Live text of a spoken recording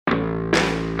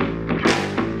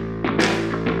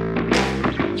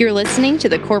You're listening to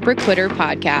the Corporate Quitter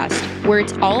podcast, where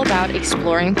it's all about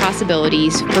exploring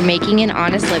possibilities for making an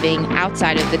honest living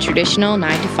outside of the traditional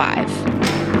 9 to 5.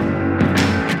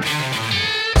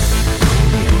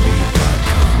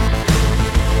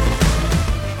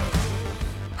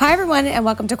 Hi, everyone, and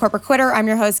welcome to Corporate Quitter. I'm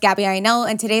your host, Gabby Einel,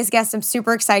 and today's guest I'm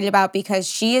super excited about because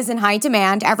she is in high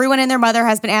demand. Everyone and their mother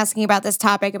has been asking about this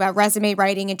topic, about resume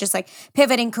writing and just like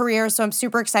pivoting careers, so I'm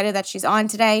super excited that she's on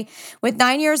today. With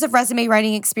 9 years of resume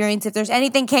writing experience, if there's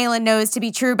anything Kaylyn knows to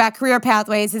be true about career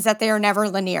pathways, is that they are never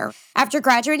linear. After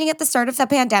graduating at the start of the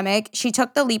pandemic, she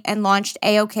took the leap and launched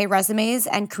AOK Resumes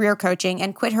and Career Coaching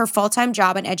and quit her full-time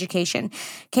job in education.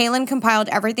 Kaylyn compiled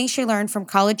everything she learned from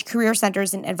college career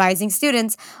centers and advising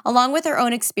students, along with her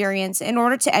own experience, in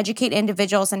order to educate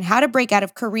individuals on how to break out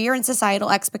of career and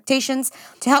societal expectations,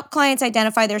 to help clients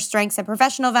identify their strengths and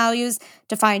professional values,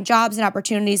 to find jobs and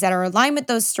opportunities that are aligned with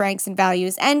those strengths and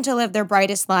values, and to live their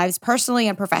brightest lives personally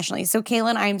and professionally. So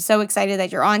Kaylyn, I'm so excited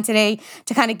that you're on today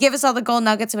to kind of give us all the gold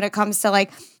nuggets when it comes to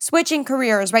like switching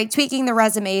careers, right? Tweaking the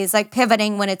resumes, like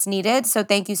pivoting when it's needed. So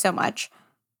thank you so much.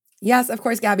 Yes, of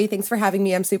course, Gabby. Thanks for having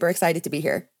me. I'm super excited to be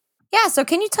here. Yeah, so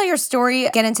can you tell your story,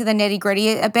 get into the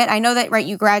nitty-gritty a bit? I know that, right,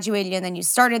 you graduated and then you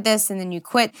started this and then you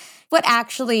quit. What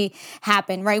actually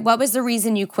happened, right? What was the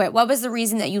reason you quit? What was the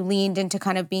reason that you leaned into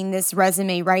kind of being this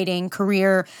resume writing,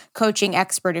 career coaching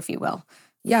expert, if you will?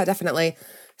 Yeah, definitely.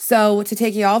 So to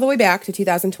take you all the way back to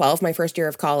 2012, my first year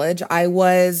of college, I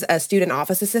was a student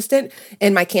office assistant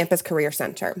in my campus career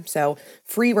center. So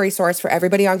free resource for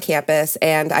everybody on campus.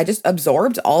 And I just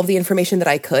absorbed all of the information that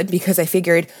I could because I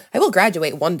figured I will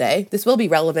graduate one day. This will be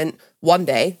relevant one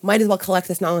day. Might as well collect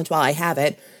this knowledge while I have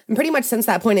it. And pretty much since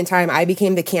that point in time, I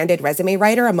became the candid resume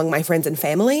writer among my friends and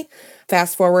family.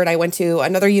 Fast forward, I went to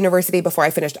another university before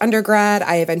I finished undergrad.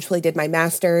 I eventually did my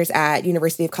master's at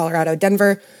University of Colorado,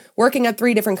 Denver, working at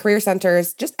 3 different career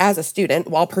centers just as a student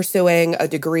while pursuing a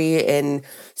degree in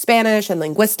Spanish and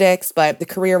linguistics, but the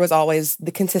career was always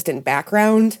the consistent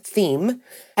background theme.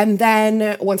 And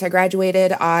then once I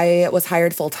graduated, I was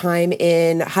hired full-time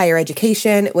in higher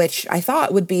education, which I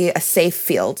thought would be a safe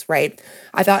field, right?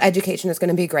 I thought education is going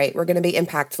to be great. We're going to be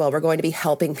impactful. We're going to be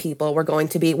helping people. We're going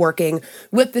to be working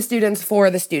with the students for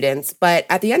the students. But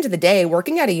at the end of the day,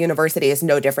 working at a university is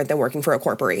no different than working for a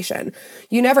corporation.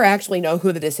 You never actually know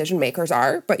who the decision makers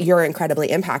are, but you're incredibly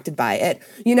impacted by it.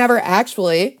 You never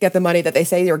actually get the money that they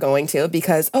say you're going to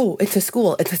because, oh, it's a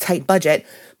school, it's a tight budget.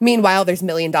 Meanwhile, there's $1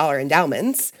 million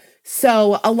endowments.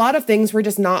 So a lot of things were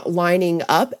just not lining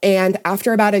up. And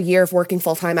after about a year of working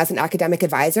full-time as an academic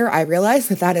advisor, I realized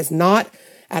that that is not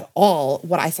at all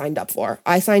what I signed up for.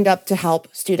 I signed up to help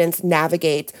students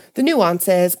navigate the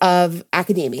nuances of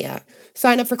academia,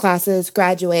 sign up for classes,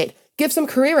 graduate, give some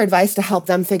career advice to help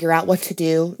them figure out what to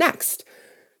do next.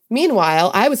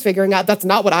 Meanwhile, I was figuring out that's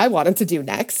not what I wanted to do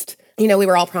next. You know, we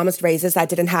were all promised raises. That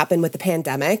didn't happen with the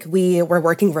pandemic. We were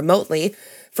working remotely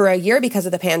for a year because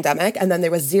of the pandemic, and then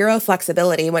there was zero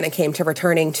flexibility when it came to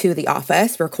returning to the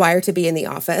office, required to be in the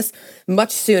office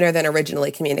much sooner than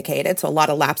originally communicated, so a lot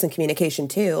of lapse in communication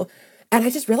too. And I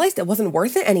just realized it wasn't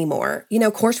worth it anymore. You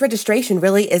know, course registration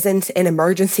really isn't an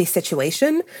emergency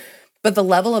situation, but the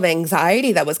level of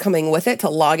anxiety that was coming with it to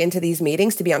log into these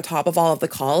meetings, to be on top of all of the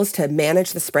calls, to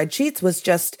manage the spreadsheets was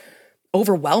just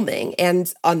overwhelming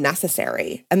and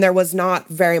unnecessary. And there was not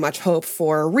very much hope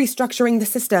for restructuring the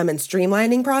system and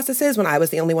streamlining processes when I was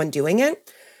the only one doing it.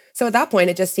 So at that point,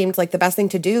 it just seemed like the best thing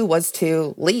to do was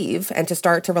to leave and to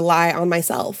start to rely on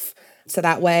myself. So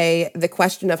that way, the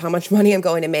question of how much money I'm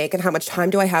going to make and how much time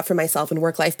do I have for myself and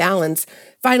work-life balance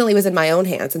finally was in my own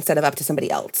hands instead of up to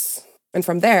somebody else. And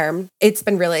from there, it's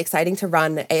been really exciting to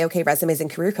run AOK Resumes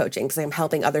and Career Coaching because I'm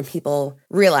helping other people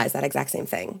realize that exact same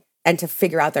thing and to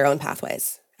figure out their own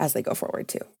pathways as they go forward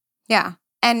too. Yeah.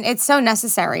 And it's so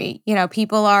necessary. You know,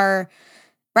 people are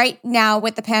right now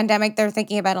with the pandemic, they're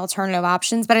thinking about alternative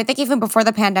options. But I think even before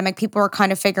the pandemic, people were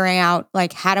kind of figuring out,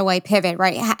 like, how do I pivot,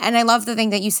 right? And I love the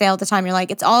thing that you say all the time. You're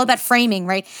like, it's all about framing,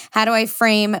 right? How do I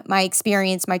frame my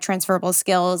experience, my transferable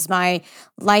skills, my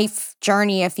life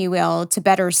journey, if you will, to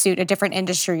better suit a different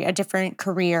industry, a different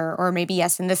career, or maybe,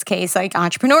 yes, in this case, like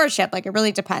entrepreneurship. Like, it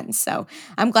really depends. So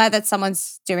I'm glad that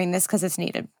someone's doing this because it's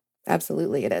needed.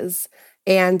 Absolutely, it is.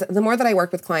 And the more that I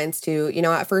work with clients too, you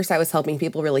know, at first I was helping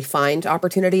people really find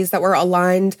opportunities that were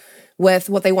aligned with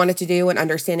what they wanted to do and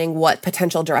understanding what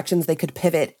potential directions they could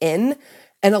pivot in.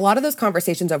 And a lot of those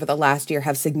conversations over the last year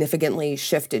have significantly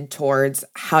shifted towards,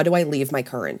 how do I leave my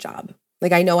current job?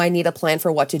 Like, I know I need a plan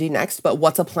for what to do next, but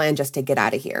what's a plan just to get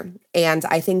out of here? And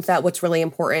I think that what's really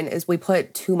important is we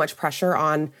put too much pressure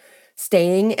on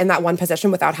staying in that one position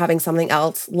without having something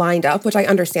else lined up, which I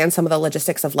understand some of the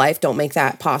logistics of life don't make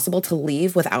that possible to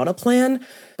leave without a plan.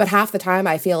 But half the time,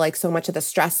 I feel like so much of the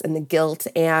stress and the guilt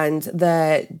and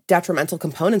the detrimental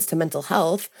components to mental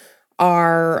health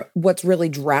are what's really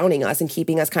drowning us and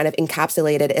keeping us kind of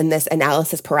encapsulated in this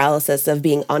analysis paralysis of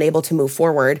being unable to move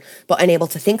forward, but unable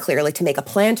to think clearly to make a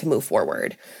plan to move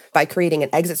forward. By creating an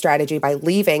exit strategy, by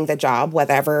leaving the job,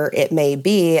 whatever it may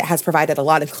be, has provided a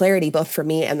lot of clarity, both for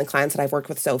me and the clients that I've worked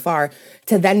with so far,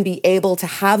 to then be able to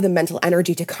have the mental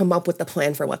energy to come up with the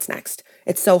plan for what's next.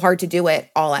 It's so hard to do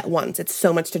it all at once. It's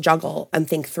so much to juggle and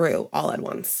think through all at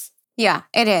once. Yeah,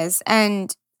 it is.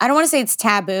 And I don't want to say it's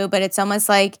taboo, but it's almost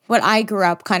like what I grew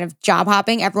up kind of job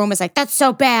hopping. Everyone was like, that's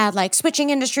so bad. Like switching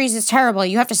industries is terrible.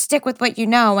 You have to stick with what you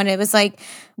know. And it was like,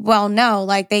 well, no,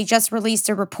 like they just released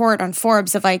a report on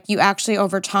Forbes of like, you actually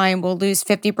over time will lose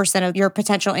 50% of your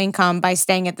potential income by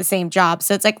staying at the same job.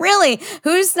 So it's like, really,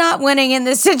 who's not winning in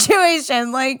this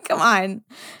situation? Like, come on,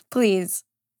 please.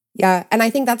 Yeah. And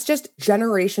I think that's just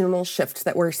generational shifts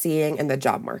that we're seeing in the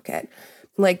job market.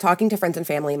 Like talking to friends and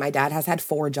family, my dad has had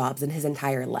 4 jobs in his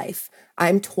entire life.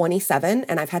 I'm 27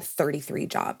 and I've had 33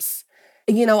 jobs.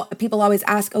 You know, people always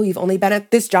ask, oh, you've only been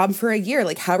at this job for a year.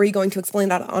 Like, how are you going to explain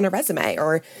that on a resume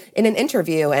or in an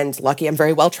interview? And lucky I'm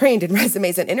very well trained in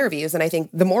resumes and interviews. And I think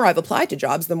the more I've applied to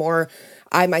jobs, the more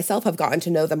I myself have gotten to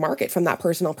know the market from that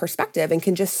personal perspective and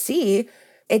can just see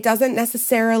it doesn't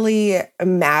necessarily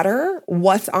matter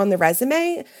what's on the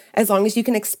resume as long as you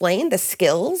can explain the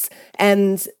skills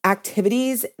and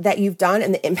activities that you've done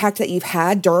and the impact that you've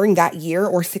had during that year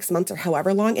or 6 months or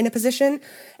however long in a position,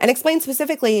 and explain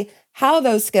specifically how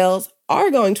those skills are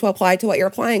going to apply to what you're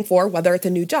applying for, whether it's a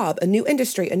new job, a new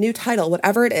industry, a new title,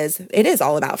 whatever it is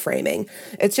all about framing.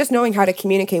 It's just knowing how to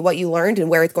communicate what you learned and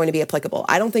where it's going to be applicable.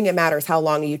 I don't think it matters how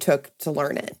long you took to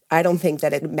learn it. I don't think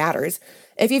that it matters.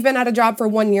 If you've been at a job for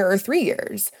 1 year or 3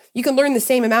 years, you can learn the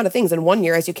same amount of things in 1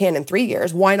 year as you can in 3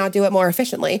 years. Why not do it more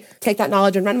efficiently? Take that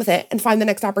knowledge and run with it and find the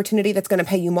next opportunity that's going to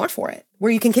pay you more for it,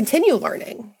 where you can continue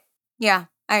learning. Yeah,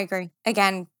 I agree.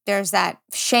 Again, there's that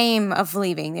shame of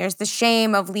leaving. There's the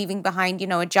shame of leaving behind,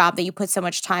 a job that you put so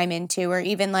much time into, or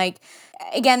even like,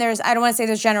 again, I don't want to say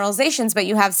there's generalizations, but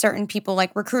you have certain people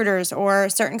like recruiters or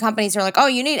certain companies are like, oh,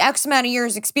 you need X amount of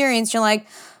years experience. You're like,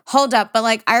 hold up, but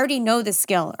like, I already know this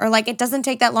skill, or like, it doesn't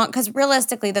take that long. Because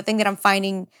realistically, the thing that I'm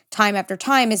finding time after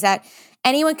time is that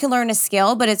anyone can learn a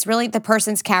skill, but it's really the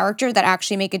person's character that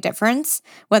actually make a difference,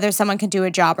 whether someone can do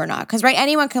a job or not. Because, right,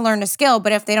 anyone can learn a skill,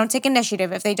 but if they don't take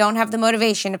initiative, if they don't have the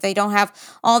motivation, if they don't have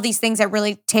all these things that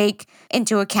really take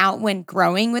into account when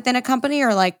growing within a company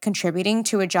or like contributing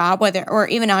to a job, whether or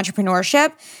even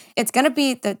entrepreneurship, it's going to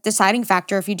be the deciding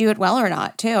factor if you do it well or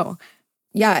not, too.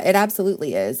 Yeah, it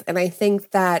absolutely is. And I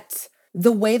think that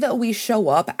the way that we show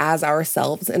up as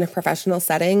ourselves in a professional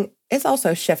setting is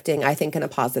also shifting, I think, in a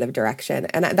positive direction.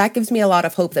 And that gives me a lot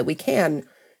of hope that we can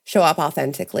show up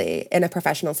authentically in a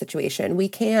professional situation. We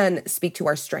can speak to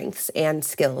our strengths and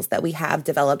skills that we have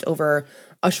developed over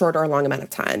a short or long amount of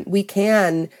time. We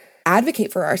can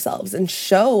advocate for ourselves and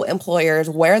show employers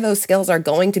where those skills are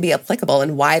going to be applicable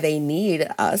and why they need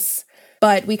us.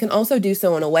 But we can also do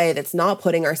so in a way that's not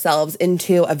putting ourselves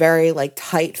into a very like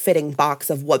tight-fitting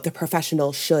box of what the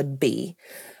professional should be,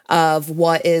 of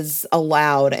what is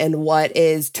allowed and what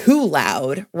is too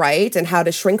loud, right? And how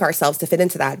to shrink ourselves to fit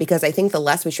into that. Because I think the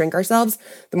less we shrink ourselves,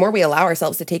 the more we allow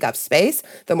ourselves to take up space,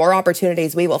 the more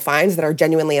opportunities we will find that are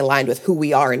genuinely aligned with who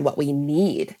we are and what we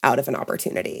need out of an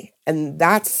opportunity. And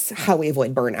that's how we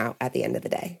avoid burnout at the end of the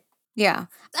day. Yeah.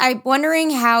 I'm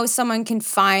wondering how someone can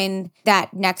find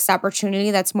that next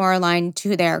opportunity that's more aligned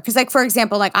to their, because like, for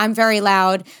example, like I'm very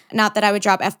loud, not that I would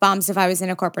drop F-bombs if I was in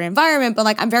a corporate environment, but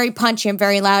like I'm very punchy, I'm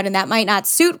very loud, and that might not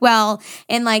suit well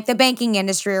in like the banking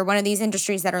industry or one of these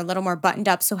industries that are a little more buttoned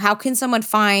up. So how can someone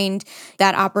find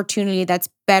that opportunity that's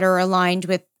better aligned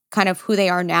with kind of who they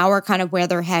are now or kind of where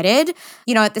they're headed,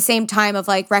 at the same time of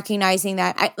like recognizing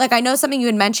that, I know something you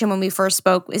had mentioned when we first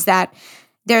spoke is that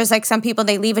there's like some people,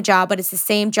 they leave a job, but it's the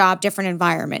same job, different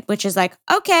environment, which is like,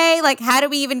 okay, like how do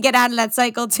we even get out of that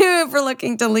cycle too if we're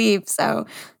looking to leave? So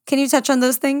can you touch on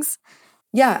those things?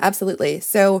 Yeah, absolutely.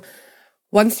 So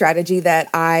one strategy that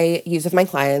I use with my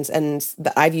clients and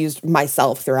that I've used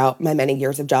myself throughout my many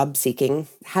years of job seeking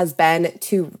has been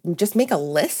to just make a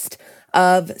list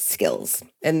of skills.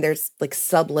 And there's like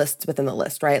sub lists within the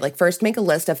list, right? Like first make a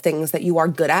list of things that you are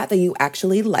good at that you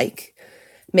actually like.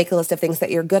 Make a list of things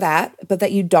that you're good at, but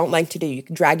that you don't like to do. You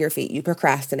drag your feet, you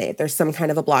procrastinate. There's some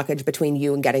kind of a blockage between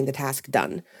you and getting the task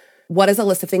done. What is a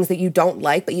list of things that you don't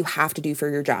like, but you have to do for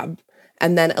your job?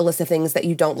 and then a list of things that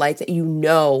you don't like that you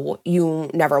know you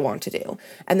never want to do.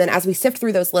 And then as we sift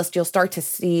through those lists, you'll start to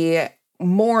see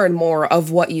more and more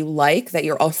of what you like that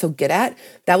you're also good at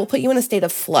that will put you in a state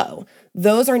of flow.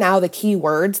 Those are now the key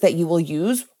words that you will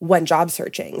use when job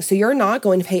searching. So you're not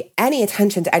going to pay any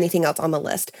attention to anything else on the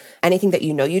list, anything that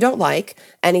you know you don't like,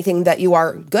 anything that you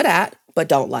are good at but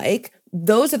don't like.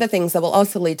 Those are the things that will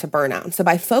also lead to burnout. So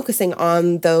by focusing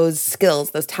on those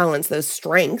skills, those talents, those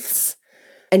strengths,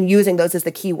 and using those as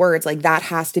the key words, like that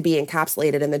has to be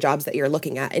encapsulated in the jobs that you're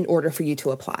looking at in order for you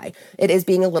to apply. It is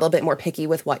being a little bit more picky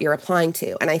with what you're applying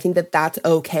to. And I think that that's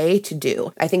okay to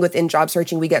do. I think within job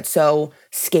searching, we get so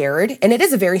scared, and it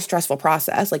is a very stressful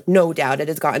process. Like, no doubt it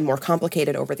has gotten more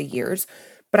complicated over the years.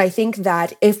 But I think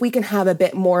that if we can have a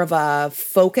bit more of a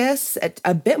focus,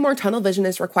 a bit more tunnel vision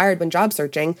is required when job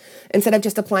searching, instead of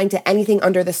just applying to anything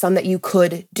under the sun that you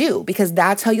could do, because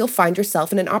that's how you'll find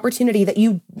yourself in an opportunity that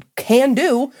you can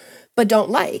do, but don't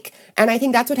like. And I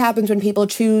think that's what happens when people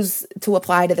choose to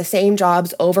apply to the same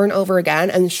jobs over and over again.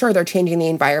 And sure, they're changing the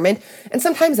environment. And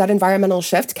sometimes that environmental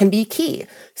shift can be key.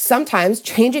 Sometimes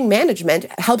changing management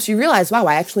helps you realize, wow,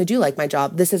 I actually do like my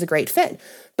job. This is a great fit.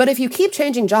 But if you keep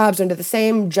changing jobs under the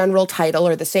same general title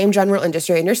or the same general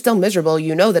industry and you're still miserable,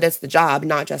 you know that it's the job,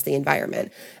 not just the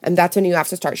environment. And that's when you have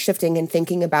to start shifting and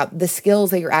thinking about the skills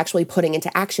that you're actually putting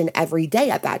into action every day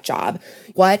at that job.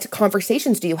 What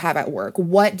conversations do you have at work?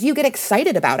 What do you get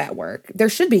excited about at work? There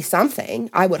should be something,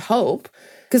 I would hope,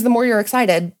 because the more you're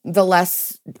excited, the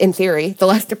less, in theory, the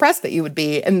less depressed that you would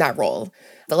be in that role.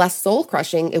 The less soul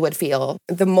crushing it would feel,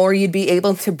 the more you'd be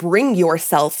able to bring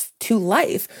yourself to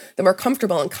life, the more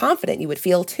comfortable and confident you would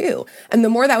feel too. And the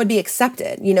more that would be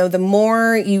accepted, the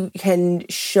more you can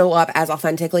show up as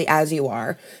authentically as you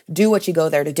are, do what you go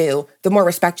there to do, the more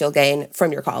respect you'll gain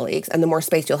from your colleagues and the more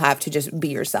space you'll have to just be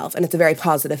yourself. And it's a very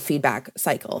positive feedback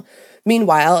cycle.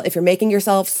 Meanwhile, if you're making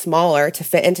yourself smaller to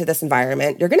fit into this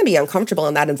environment, you're going to be uncomfortable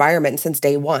in that environment since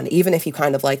day one, even if you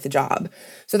kind of like the job.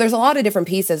 So there's a lot of different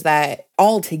pieces that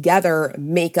all together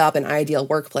make up an ideal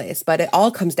workplace, but it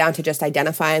all comes down to just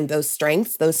identifying those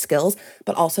strengths, those skills,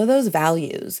 but also those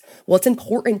values. What's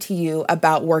important to you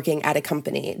about working at a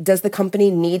company? Does the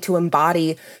company need to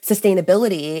embody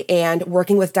sustainability and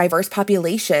working with diverse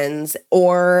populations,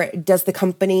 or does the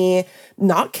company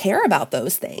not care about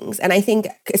those things? And I think,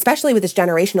 especially with this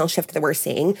generational shift that we're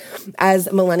seeing, as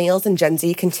millennials and Gen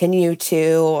Z continue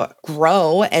to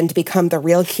grow and become the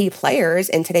real key players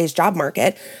in today's job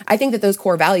market, I think that those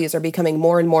core values are becoming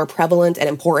more and more prevalent and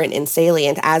important and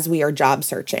salient as we are job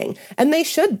searching. And they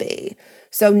should be.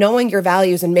 So knowing your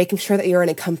values and making sure that you're in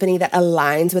a company that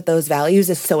aligns with those values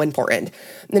is so important.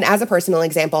 And as a personal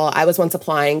example, I was once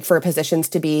applying for positions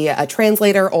to be a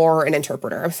translator or an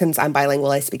interpreter. Since I'm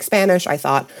bilingual, I speak Spanish, I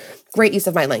thought, great use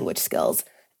of my language skills.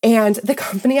 And the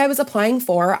company I was applying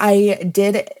for, I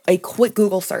did a quick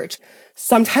Google search.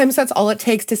 Sometimes that's all it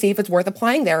takes to see if it's worth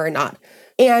applying there or not.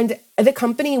 And the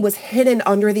company was hidden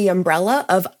under the umbrella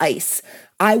of ICE.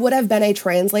 I would have been a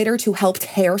translator to help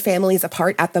tear families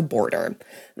apart at the border.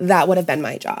 That would have been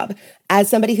my job. As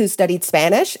somebody who studied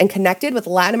Spanish and connected with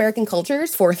Latin American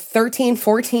cultures for 13,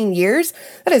 14 years,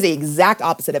 that is the exact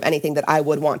opposite of anything that I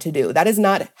would want to do. That is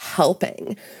not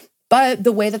helping. But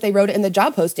the way that they wrote it in the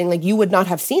job posting, you would not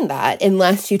have seen that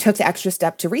unless you took the extra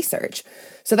step to research.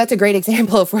 So that's a great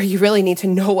example of where you really need to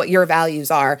know what your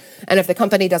values are. And if the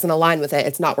company doesn't align with it,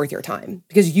 it's not worth your time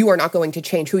because you are not going to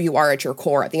change who you are at your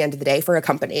core at the end of the day for a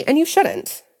company. And you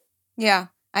shouldn't. Yeah,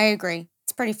 I agree.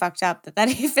 It's pretty fucked up that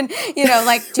even,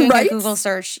 doing right? a Google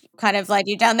search kind of led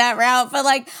you down that route. But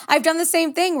I've done the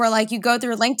same thing where you go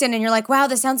through LinkedIn and you're like, wow,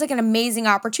 this sounds like an amazing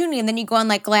opportunity. And then you go on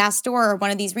Glassdoor or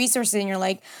one of these resources and you're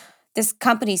like, this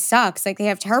company sucks. They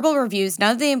have terrible reviews.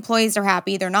 None of the employees are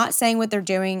happy. They're not saying what they're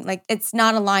doing. It's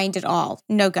not aligned at all.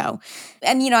 No go.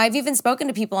 And, I've even spoken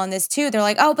to people on this too. They're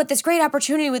like, oh, but this great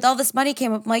opportunity with all this money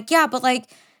came up. I'm like, yeah, but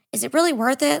is it really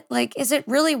worth it? Is it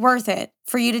really worth it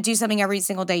for you to do something every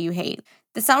single day you hate?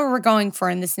 That's not what we're going for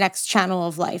in this next channel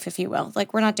of life, if you will.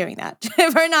 We're not doing that.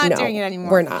 We're not doing it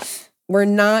anymore. We're not. We're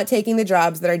not taking the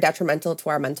jobs that are detrimental to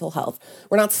our mental health.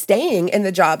 We're not staying in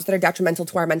the jobs that are detrimental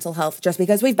to our mental health just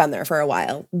because we've been there for a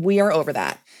while. We are over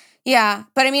that. Yeah.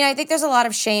 But I think there's a lot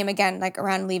of shame, again,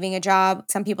 around leaving a job.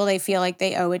 Some people, they feel like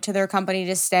they owe it to their company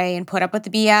to stay and put up with the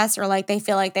BS, or they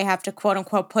feel like they have to, quote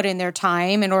unquote, put in their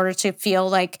time in order to feel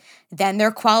like then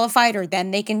they're qualified or then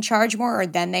they can charge more or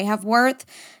then they have worth.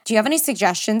 Do you have any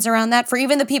suggestions around that for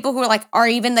even the people who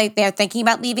they're thinking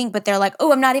about leaving, but they're like,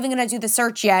 oh, I'm not even going to do the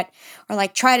search yet, or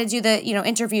try to do the,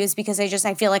 interviews because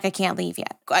I feel like I can't leave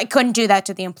yet. I couldn't do that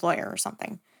to the employer or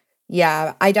something.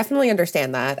 Yeah, I definitely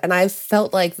understand that. And I've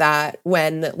felt like that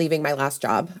when leaving my last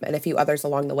job and a few others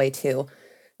along the way too.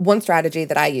 One strategy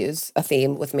that I use, a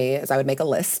theme with me, is I would make a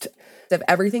list of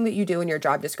everything that you do in your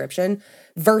job description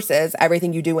versus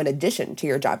everything you do in addition to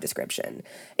your job description.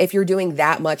 If you're doing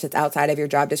that much that's outside of your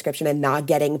job description and not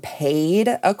getting paid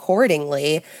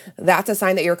accordingly, that's a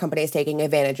sign that your company is taking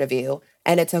advantage of you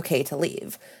and it's okay to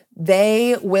leave.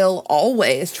 They will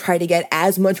always try to get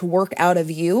as much work out of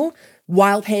you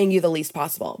while paying you the least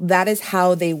possible. That is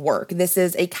how they work. This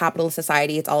is a capitalist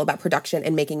society. It's all about production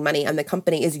and making money, and the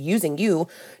company is using you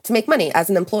to make money as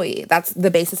an employee. That's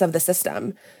the basis of the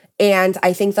system. And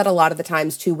I think that a lot of the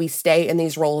times too, we stay in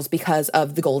these roles because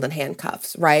of the golden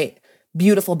handcuffs, right?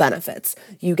 Beautiful benefits.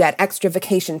 You get extra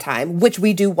vacation time, which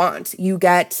we do want. You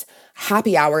get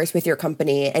happy hours with your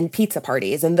company and pizza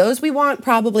parties. And those we want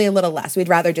probably a little less. We'd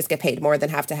rather just get paid more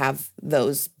than have to have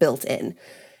those built in.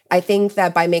 I think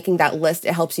that by making that list,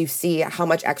 it helps you see how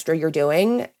much extra you're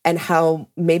doing and how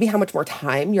much more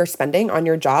time you're spending on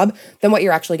your job than what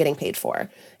you're actually getting paid for.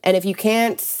 And if you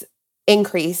can't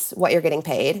increase what you're getting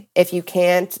paid, if you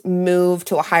can't move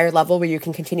to a higher level where you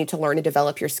can continue to learn and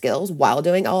develop your skills while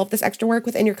doing all of this extra work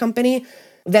within your company,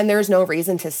 then there's no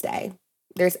reason to stay.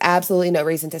 There's absolutely no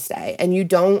reason to stay. And you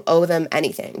don't owe them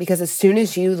anything, because as soon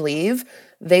as you leave,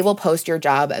 they will post your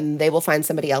job and they will find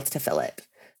somebody else to fill it.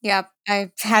 Yep,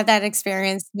 I've had that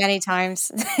experience many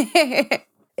times.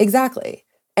 Exactly.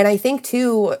 And I think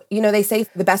too, they say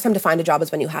the best time to find a job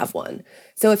is when you have one.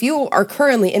 So if you are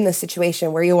currently in this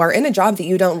situation where you are in a job that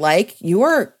you don't like, you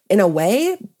are in a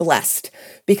way blessed,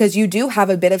 because you do have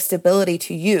a bit of stability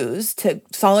to use, to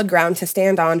solid ground to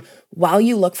stand on while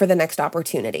you look for the next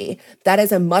opportunity. That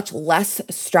is a much less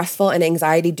stressful and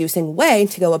anxiety-inducing way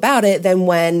to go about it than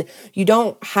when you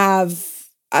don't have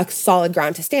a solid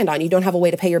ground to stand on. You don't have a way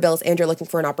to pay your bills and you're looking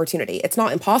for an opportunity. It's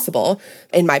not impossible.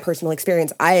 In my personal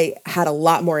experience, I had a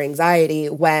lot more anxiety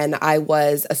when I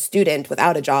was a student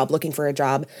without a job, looking for a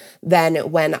job, than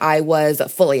when I was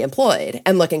fully employed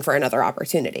and looking for another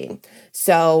opportunity.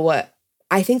 So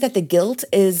I think that the guilt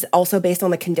is also based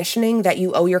on the conditioning that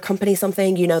you owe your company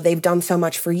something. They've done so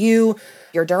much for you.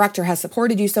 Your director has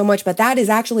supported you so much, but that is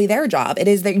actually their job. It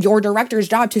is your director's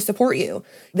job to support you.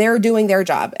 They're doing their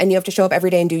job and you have to show up every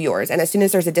day and do yours. And as soon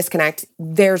as there's a disconnect,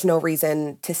 there's no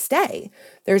reason to stay.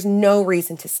 There's no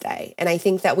reason to stay. And I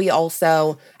think that we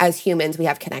also, as humans, we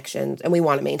have connections and we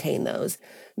want to maintain those.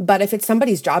 But if it's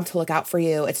somebody's job to look out for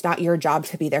you, it's not your job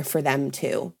to be there for them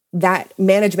too. That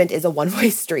management is a one-way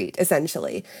street,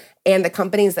 essentially. And the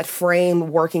companies that frame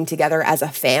working together as a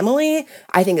family,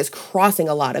 I think, is crossing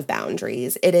a lot of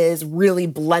boundaries. It is really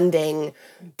blending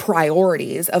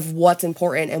priorities of what's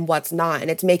important and what's not.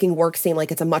 And it's making work seem like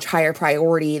it's a much higher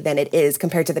priority than it is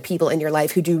compared to the people in your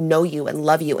life who do know you and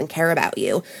love you and care about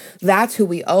you. That's who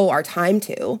we owe our time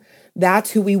to.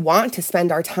 That's who we want to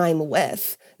spend our time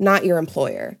with, not your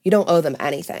employer. You don't owe them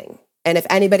anything. And if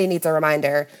anybody needs a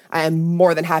reminder, I am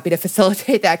more than happy to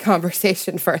facilitate that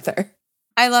conversation further.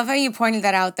 I love how you pointed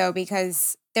that out, though,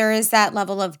 because there is that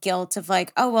level of guilt of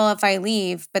like, oh, well, if I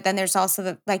leave, but then there's also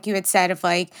the, like you had said, of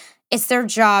like, it's their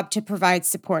job to provide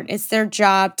support. It's their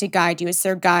job to guide you. It's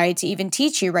their guide to even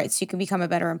teach you, right? So you can become a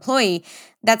better employee.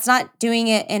 That's not doing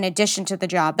it in addition to the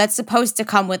job. That's supposed to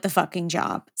come with the fucking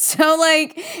job. So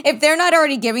like, if they're not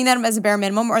already giving them as a bare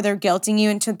minimum, or they're guilting you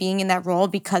into being in that role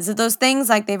because of those things,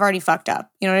 like they've already fucked up.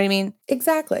 You know what I mean?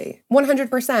 Exactly.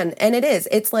 100%. And it is.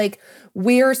 It's like,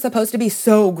 we're supposed to be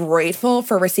so grateful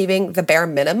for receiving the bare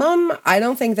minimum. I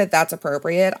don't think that that's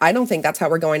appropriate. I don't think that's how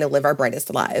we're going to live our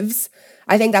brightest lives.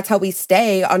 I think that's how we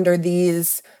stay under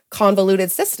these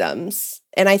convoluted systems.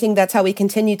 And I think that's how we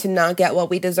continue to not get what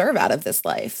we deserve out of this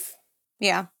life.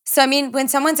 Yeah. So, I mean, when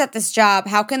someone's at this job,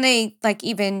 how can they like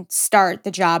even start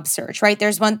the job search, right?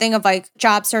 There's one thing of like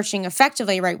job searching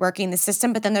effectively, right? Working the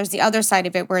system. But then there's the other side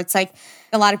of it where it's like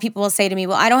a lot of people will say to me,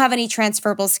 well, I don't have any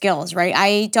transferable skills, right?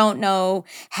 I don't know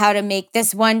how to make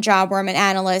this one job where I'm an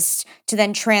analyst to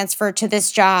then transfer to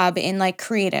this job in like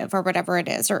creative or whatever it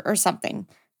is or something.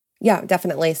 Yeah,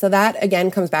 definitely. So that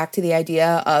again comes back to the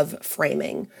idea of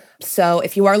framing. So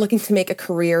if you are looking to make a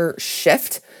career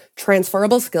shift,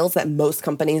 transferable skills that most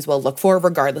companies will look for,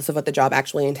 regardless of what the job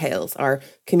actually entails, are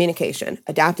communication,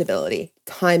 adaptability,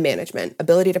 time management,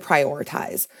 ability to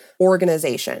prioritize,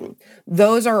 organization.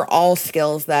 Those are all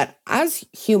skills that as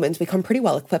humans we come pretty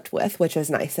well equipped with, which is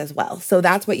nice as well. So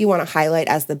that's what you want to highlight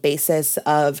as the basis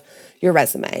of your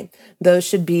resume. Those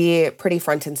should be pretty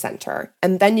front and center.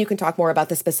 And then you can talk more about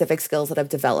the specific skills that have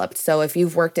developed. So if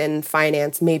you've worked in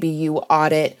finance, maybe you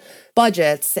audit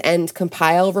budgets and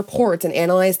compile reports and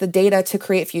analyze the data to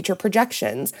create future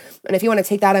projections. And if you want to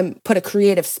take that and put a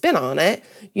creative spin on it,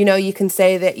 you can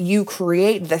say that you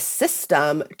create the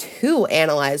system to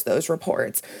analyze those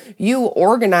reports. You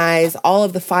organize all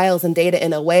of the files and data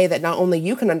in a way that not only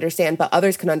you can understand, but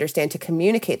others can understand, to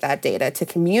communicate that data, to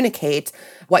communicate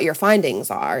what your findings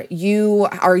are. You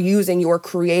are using your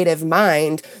creative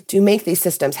mind to make these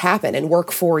systems happen and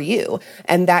work for you.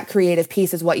 And that creative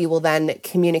piece is what you will then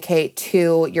communicate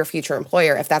to your future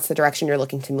employer if that's the direction you're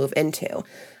looking to move into.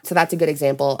 So that's a good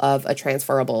example of a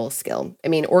transferable skill. I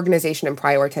mean, organization and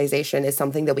prioritization is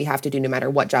something that we have to do no matter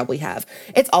what job we have.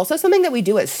 It's also something that we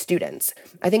do as students.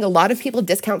 I think a lot of people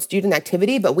discount student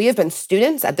activity, but we have been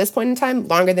students at this point in time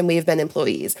longer than we have been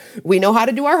employees. We know how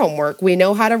to do our homework. We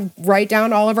know how to write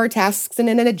down all of our tasks in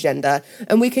an agenda,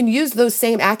 and we can use those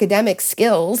same academic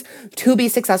skills to be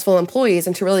successful employees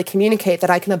and to really communicate that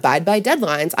I can abide by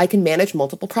deadlines. I can manage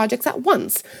multiple projects at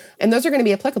once. And those are going to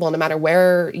be applicable no matter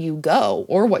where you go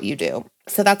or what you do.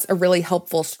 So that's a really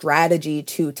helpful strategy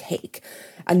to take.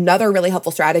 Another really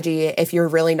helpful strategy, if you're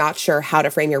really not sure how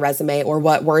to frame your resume or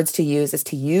what words to use, is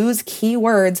to use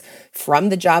keywords from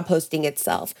the job posting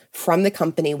itself, from the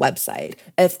company website.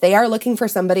 If they are looking for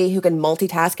somebody who can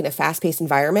multitask in a fast-paced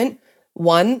environment,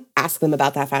 one, ask them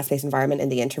about that fast-paced environment in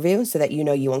the interview so that you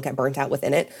won't get burnt out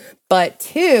within it. But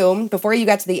two, before you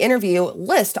get to the interview,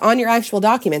 list on your actual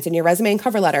documents in your resume and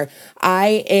cover letter,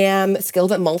 I am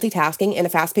skilled at multitasking in a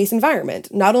fast-paced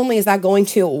environment. Not only is that going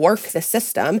to work the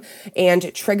system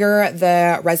and trigger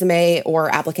the resume or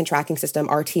applicant tracking system,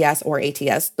 RTS or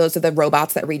ATS, those are the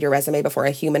robots that read your resume before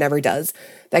a human ever does.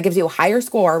 That gives you a higher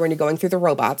score when you're going through the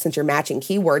robots, since you're matching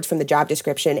keywords from the job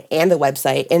description and the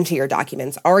website into your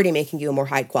documents, already making you a more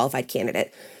high qualified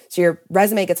candidate. So your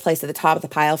resume gets placed at the top of the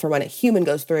pile for when a human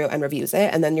goes through and reviews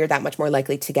it, and then you're that much more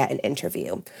likely to get an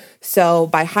interview. So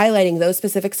by highlighting those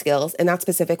specific skills in that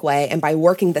specific way, and by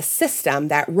working the system,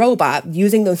 that robot,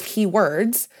 using those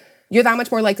keywords, you're that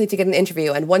much more likely to get an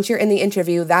interview. And once you're in the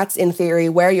interview, that's in theory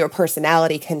where your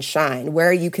personality can shine,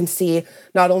 where you can see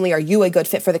not only are you a good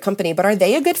fit for the company, but are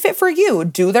they a good fit for you?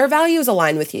 Do their values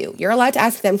align with you? You're allowed to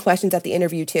ask them questions at the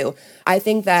interview too. I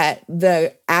think that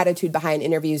the attitude behind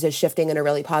interviews is shifting in a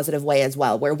really positive way as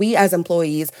well, where we as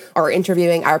employees are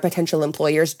interviewing our potential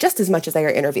employers just as much as they are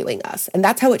interviewing us. And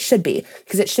that's how it should be,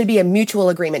 because it should be a mutual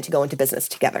agreement to go into business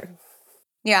together.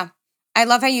 Yeah. I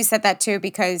love how you said that too,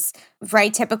 because,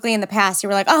 right, typically in the past, you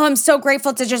were like, oh, I'm so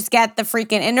grateful to just get the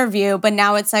freaking interview. But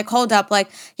now it's like, hold up, like,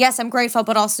 yes, I'm grateful,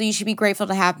 but also you should be grateful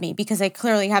to have me because I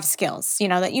clearly have skills,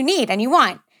 that you need and you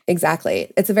want.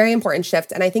 Exactly. It's a very important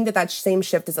shift. And I think that same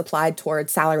shift is applied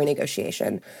towards salary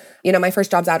negotiation. My first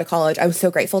jobs out of college, I was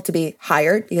so grateful to be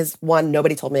hired because, one,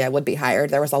 nobody told me I would be hired.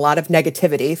 There was a lot of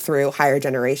negativity through higher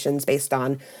generations based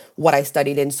on what I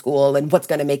studied in school and what's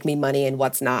going to make me money and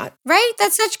what's not. Right?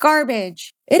 That's such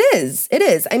garbage. It is. It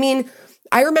is. I mean,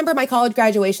 I remember my college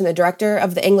graduation, the director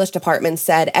of the English department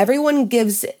said, everyone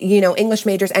gives, English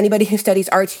majors, anybody who studies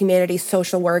arts, humanities,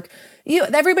 social work,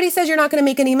 everybody says you're not going to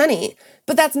make any money.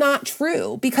 But that's not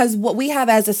true, because what we have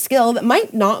as a skill that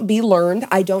might not be learned,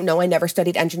 I don't know, I never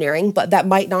studied engineering, but that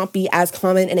might not be as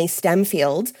common in a STEM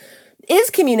field,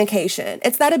 is communication.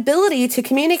 It's that ability to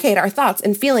communicate our thoughts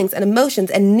and feelings and emotions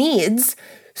and needs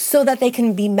so that they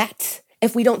can be met.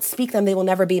 If we don't speak them, they will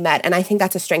never be met. And I think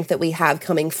that's a strength that we have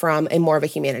coming from a more of a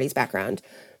humanities background.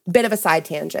 Bit of a side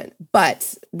tangent,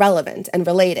 but relevant and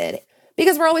related,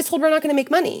 because we're always told we're not going to make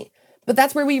money. But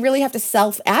that's where we really have to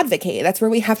self-advocate. That's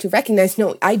where we have to recognize,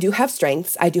 no, I do have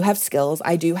strengths, I do have skills,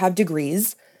 I do have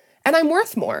degrees, and I'm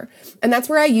worth more. And that's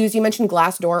where you mentioned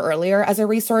Glassdoor earlier as a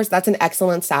resource. That's an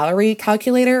excellent salary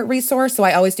calculator resource. So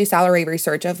I always do salary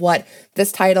research of what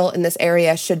this title in this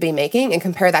area should be making and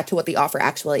compare that to what the offer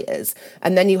actually is.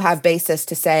 And then you have basis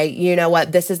to say, you know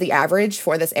what, this is the average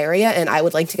for this area, and I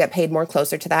would like to get paid more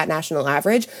closer to that national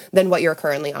average than what you're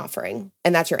currently offering.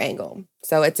 And that's your angle.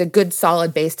 So it's a good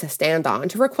solid base to stand on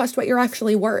to request what you're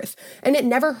actually worth. And it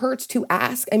never hurts to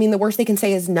ask. I mean, the worst they can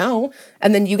say is no.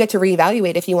 And then you get to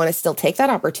reevaluate if you want to still take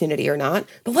that opportunity or not.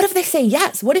 But what if they say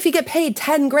yes? What if you get paid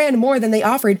 10 grand more than they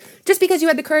offered just because you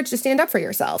had the courage to stand up for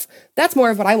yourself? That's more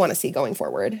of what I want to see going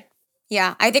forward.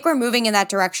 Yeah, I think we're moving in that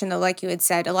direction, though, like you had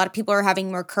said. A lot of people are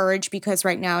having more courage because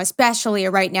right now, especially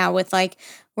right now with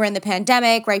we're in the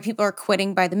pandemic, right? People are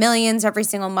quitting by the millions every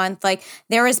single month.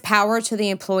 There is power to the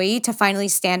employee to finally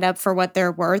stand up for what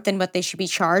they're worth and what they should be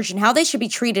charged and how they should be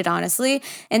treated, honestly,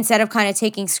 instead of kind of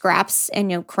taking scraps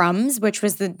and, crumbs, which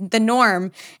was the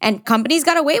norm. And companies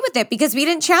got away with it because we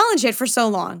didn't challenge it for so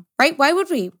long, right? Why would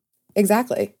we?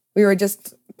 Exactly. We were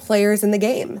just players in the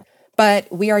game.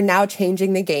 But we are now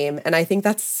changing the game. And I think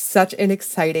that's such an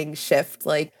exciting shift.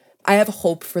 Like, I have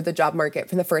hope for the job market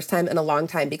for the first time in a long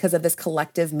time because of this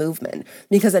collective movement,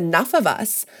 because enough of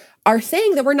us are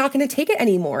saying that we're not going to take it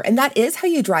anymore. And that is how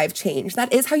you drive change.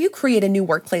 That is how you create a new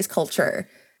workplace culture.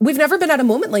 We've never been at a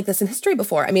moment like this in history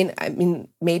before. I mean,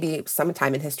 maybe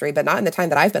sometime in history, but not in the time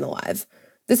that I've been alive.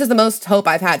 This is the most hope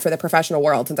I've had for the professional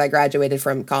world since I graduated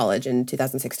from college in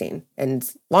 2016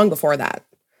 and long before that.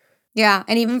 Yeah.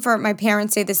 And even for my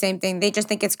parents say the same thing. They just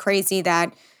think it's crazy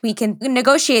that we can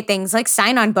negotiate things like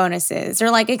sign-on bonuses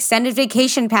or like extended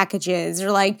vacation packages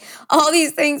or like all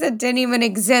these things that didn't even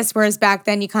exist. Whereas back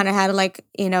then you kind of had to like,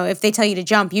 if they tell you to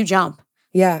jump, you jump.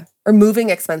 Yeah. Or moving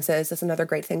expenses is another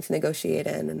great thing to negotiate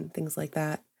in and things like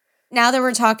that. Now that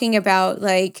we're talking about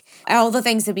like all the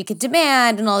things that we could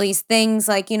demand and all these things,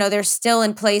 like, they're still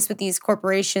in place with these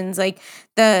corporations, like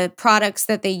the products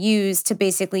that they use to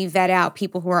basically vet out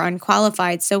people who are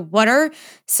unqualified. So what are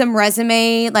some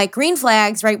resume like green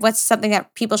flags, right? What's something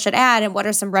that people should add? And what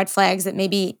are some red flags that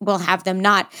maybe will have them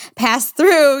not pass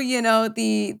through,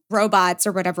 the robots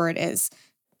or whatever it is?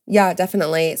 Yeah,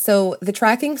 definitely. So the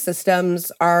tracking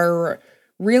systems are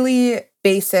really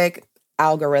basic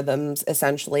algorithms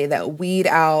essentially that weed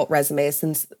out resumes,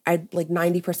 since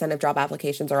 90% of job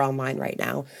applications are online right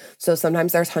now. So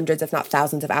sometimes there's hundreds, if not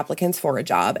thousands of applicants for a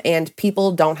job, and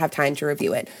people don't have time to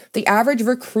review it. The average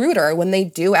recruiter, when they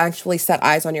do actually set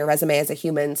eyes on your resume as a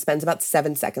human, spends about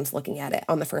 7 seconds looking at it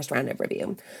on the first round of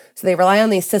review. So they rely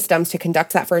on these systems to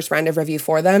conduct that first round of review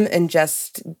for them and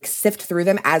just sift through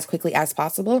them as quickly as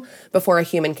possible before a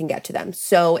human can get to them.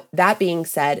 So that being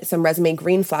said, some resume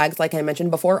green flags, like I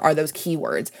mentioned before, are those keywords.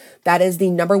 That is the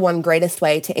number one greatest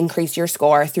way to increase your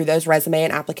score through those resume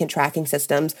and applicant tracking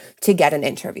systems to get an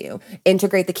interview.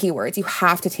 Integrate the keywords. You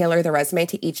have to tailor the resume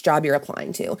to each job you're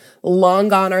applying to. Long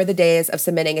gone are the days of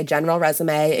submitting a general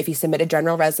resume. If you submit a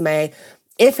general resume,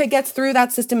 if it gets through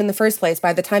that system in the first place,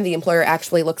 by the time the employer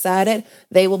actually looks at it,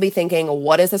 they will be thinking,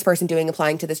 what is this person doing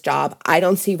applying to this job? I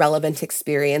don't see relevant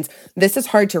experience. This is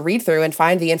hard to read through and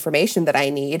find the information that I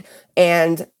need.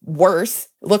 And worse,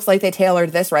 looks like they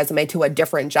tailored this resume to a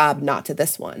different job, not to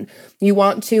this one. You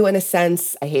want to, in a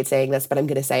sense, I hate saying this, but I'm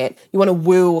going to say it. You want to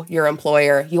woo your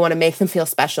employer. You want to make them feel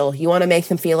special. You want to make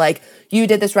them feel like you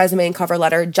did this resume and cover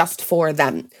letter just for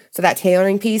them. So that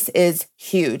tailoring piece is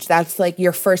huge. That's like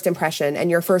your first impression and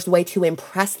your first way to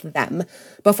impress them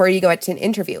before you go to an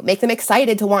interview. Make them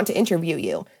excited to want to interview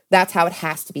you. That's how it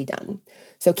has to be done.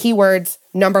 So keywords,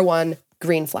 number one,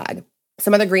 green flag.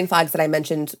 Some other green flags that I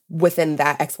mentioned within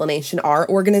that explanation are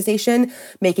organization,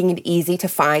 making it easy to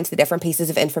find the different pieces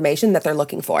of information that they're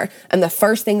looking for. And the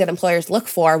first thing that employers look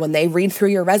for when they read through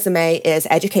your resume is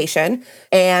education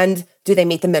and do they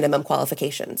meet the minimum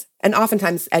qualifications? And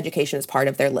oftentimes education is part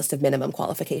of their list of minimum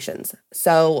qualifications.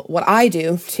 So what I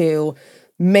do to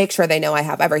make sure they know I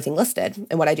have everything listed,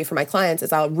 and what I do for my clients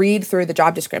is I'll read through the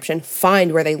job description,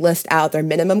 find where they list out their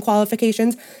minimum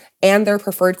qualifications and their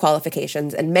preferred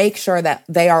qualifications, and make sure that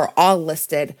they are all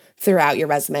listed throughout your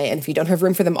resume. And if you don't have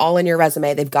room for them all in your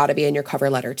resume, they've got to be in your cover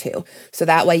letter too. So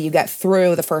that way you get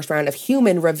through the first round of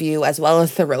human review as well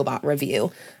as the robot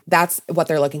review. That's what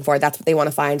they're looking for. That's what they want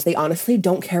to find. They honestly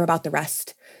don't care about the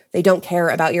rest. They don't care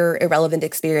about your irrelevant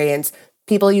experience.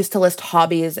 People used to list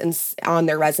hobbies on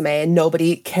their resume, and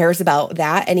nobody cares about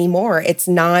that anymore. It's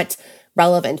not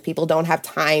relevant. People don't have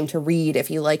time to read if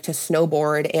you like to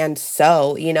snowboard and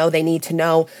sew. They need to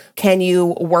know, can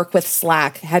you work with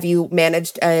Slack? Have you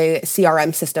managed a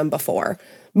CRM system before?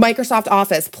 Microsoft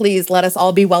Office, please let us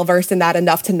all be well-versed in that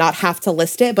enough to not have to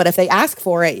list it. But if they ask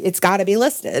for it, it's got to be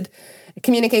listed.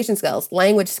 Communication skills,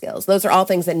 language skills, those are all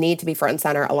things that need to be front and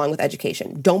center along with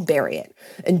education. Don't bury it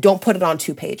and don't put it on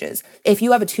 2 pages. If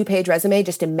you have a 2-page resume,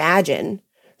 just imagine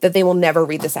that they will never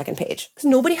read the second page because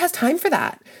nobody has time for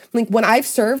that. Like when I've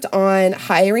served on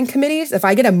hiring committees, if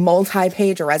I get a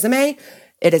multi-page resume,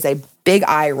 it is a big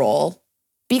eye roll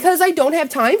because I don't have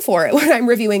time for it when I'm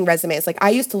reviewing resumes. Like I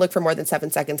used to look for more than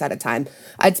 7 seconds at a time.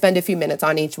 I'd spend a few minutes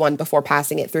on each one before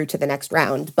passing it through to the next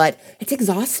round, but it's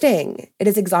exhausting. It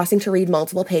is exhausting to read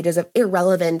multiple pages of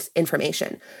irrelevant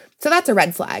information. So that's a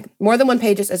red flag. More than 1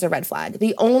 page is a red flag.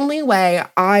 The only way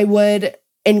I would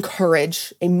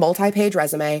encourage a multi-page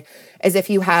resume is if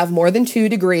you have more than 2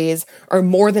 degrees or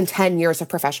more than 10 years of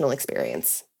professional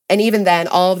experience. And even then,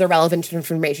 all of the relevant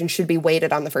information should be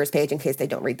weighted on the first page in case they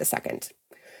don't read the second.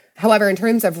 However, in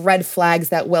terms of red flags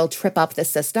that will trip up the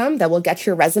system, that will get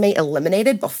your resume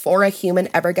eliminated before a human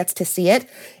ever gets to see it,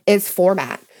 is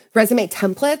format. Resume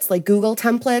templates, like Google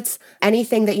templates,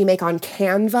 anything that you make on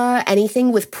Canva,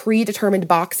 anything with predetermined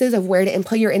boxes of where to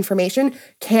input your information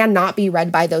cannot be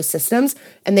read by those systems,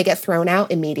 and they get thrown out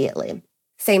immediately.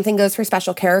 Same thing goes for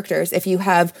special characters. If you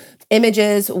have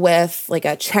images with like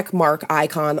a check mark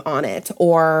icon on it,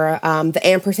 or the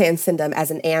ampersand symbol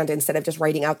as an and instead of just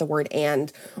writing out the word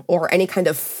and, or any kind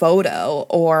of photo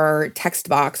or text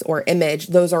box or image,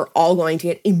 those are all going to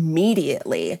get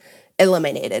immediately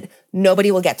eliminated.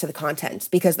 Nobody will get to the content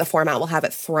because the format will have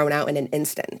it thrown out in an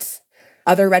instant.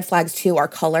 Other red flags too are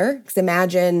color. Because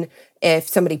imagine if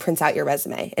somebody prints out your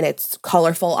resume and it's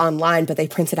colorful online, but they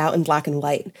print it out in black and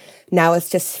white. Now it's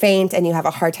just faint and you have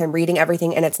a hard time reading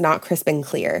everything and it's not crisp and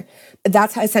clear.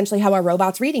 That's essentially how our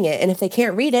robot's reading it. And if they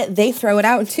can't read it, they throw it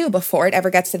out too before it ever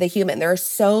gets to the human. There are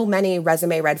so many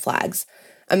resume red flags.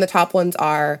 And the top ones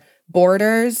are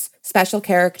borders, special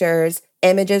characters,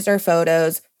 images or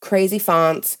photos, crazy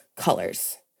fonts,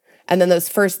 colors. And then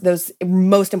those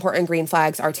most important green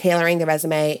flags are tailoring the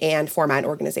resume and format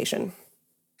organization.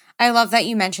 I love that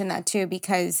you mentioned that too,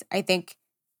 because I think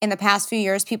in the past few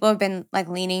years, people have been like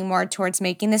leaning more towards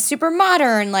making this super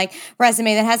modern like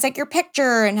resume that has like your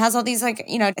picture and has all these like,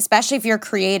 especially if you're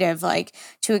creative, like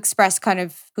to express kind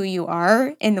of who you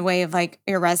are in the way of like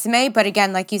your resume. But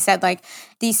again, like you said, like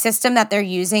the system that they're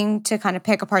using to kind of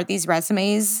pick apart these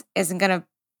resumes isn't going to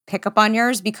pick up on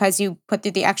yours because you put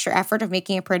through the extra effort of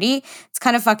making it pretty. It's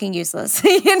kind of fucking useless.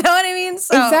 You know what I mean?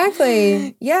 So.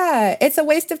 Exactly. Yeah. It's a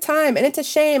waste of time. And it's a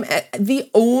shame. The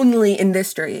only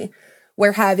industry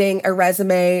where having a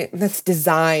resume that's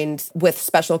designed with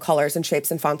special colors and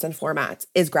shapes and fonts and formats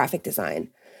is graphic design.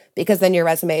 Because then your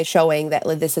resume is showing that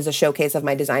this is a showcase of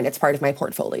my design. It's part of my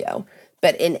portfolio.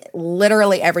 But in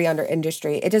literally every other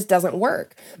industry, it just doesn't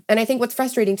work. And I think what's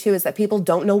frustrating too is that people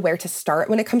don't know where to start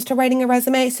when it comes to writing a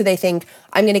resume. So they think,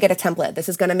 I'm going to get a template. This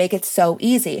is going to make it so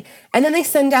easy. And then they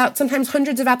send out sometimes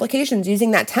hundreds of applications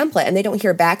using that template and they don't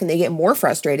hear back and they get more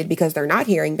frustrated because they're not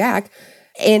hearing back.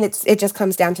 And it just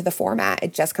comes down to the format.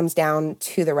 It just comes down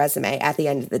to the resume at the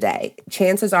end of the day.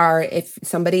 Chances are if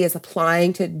somebody is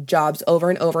applying to jobs over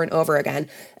and over and over again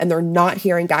and they're not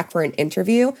hearing back for an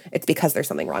interview, it's because there's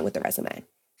something wrong with the resume.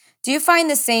 Do you find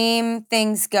the same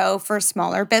things go for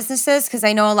smaller businesses? Because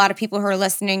I know a lot of people who are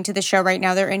listening to the show right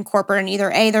now, they're in corporate and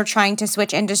either A, they're trying to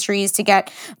switch industries to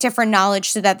get different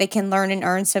knowledge so that they can learn and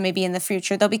earn. So maybe in the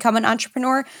future they'll become an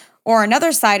entrepreneur. Or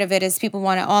another side of it is people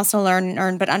want to also learn and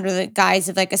earn, but under the guise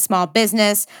of like a small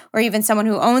business or even someone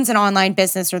who owns an online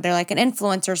business or they're like an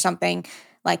influencer or something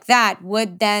like that.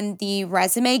 Would then the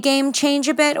resume game change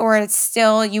a bit, or it's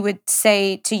still, you would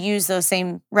say, to use those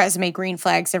same resume green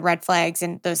flags and red flags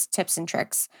and those tips and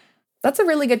tricks? That's a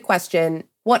really good question.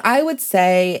 What I would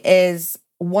say is,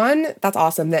 one, that's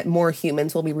awesome that more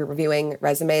humans will be reviewing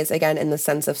resumes again in the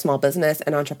sense of small business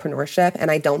and entrepreneurship.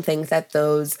 And I don't think that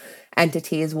those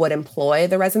entities would employ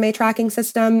the resume tracking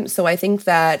system. So I think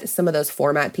that some of those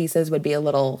format pieces would be a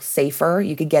little safer.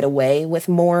 You could get away with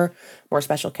more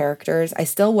special characters. I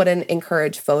still wouldn't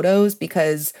encourage photos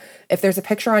because if there's a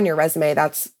picture on your resume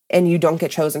and you don't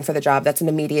get chosen for the job, that's an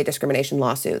immediate discrimination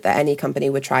lawsuit that any company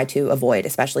would try to avoid,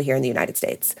 especially here in the United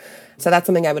States. So that's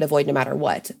something I would avoid no matter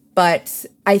what. But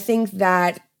I think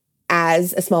that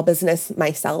as a small business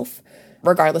myself,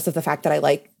 regardless of the fact that I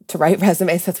like to write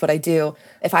resumes, that's what I do.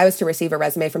 If I was to receive a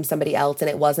resume from somebody else and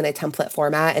it wasn't a template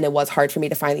format and it was hard for me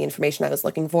to find the information I was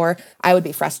looking for, I would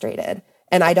be frustrated.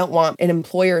 And I don't want an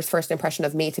employer's first impression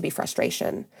of me to be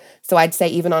frustration. So I'd say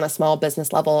even on a small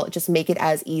business level, just make it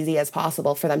as easy as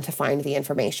possible for them to find the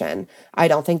information. I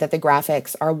don't think that the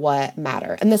graphics are what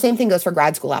matter. And the same thing goes for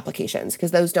grad school applications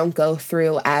because those don't go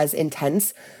through as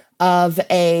intense of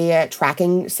a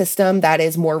tracking system that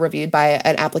is more reviewed by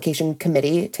an application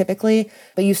committee typically,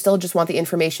 but you still just want the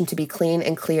information to be clean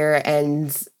and clear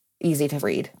and easy to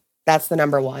read. That's the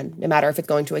number one, no matter if it's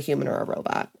going to a human or a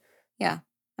robot. Yeah.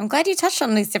 I'm glad you touched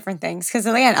on these different things because,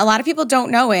 again, a lot of people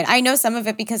don't know it. I know some of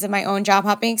it because of my own job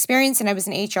hopping experience, and I was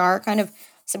in HR kind of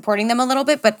supporting them a little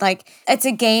bit. But, like, it's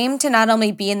a game to not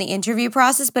only be in the interview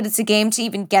process, but it's a game to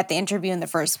even get the interview in the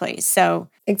first place. So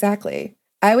exactly.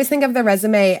 I always think of the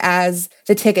resume as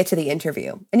the ticket to the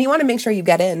interview. And you want to make sure you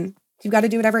get in. You've got to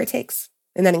do whatever it takes.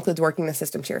 And that includes working the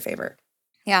system to your favor.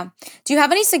 Yeah. Do you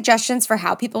have any suggestions for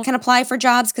how people can apply for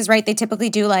jobs? Because, right, they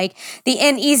typically do like the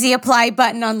easy apply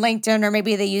button on LinkedIn, or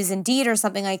maybe they use Indeed or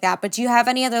something like that. But do you have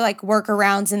any other like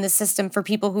workarounds in the system for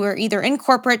people who are either in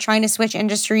corporate trying to switch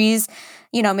industries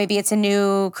maybe it's a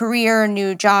new career,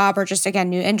 new job, or just again,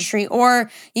 new industry,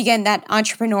 or again, that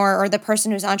entrepreneur or the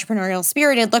person who's entrepreneurial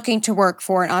spirited looking to work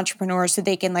for an entrepreneur so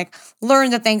they can like learn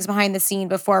the things behind the scene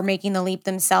before making the leap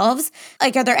themselves.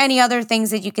 Like, are there any other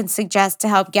things that you can suggest to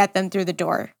help get them through the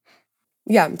door?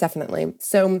 Yeah, definitely.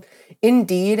 So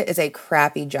Indeed is a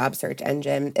crappy job search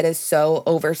engine. It is so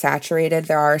oversaturated.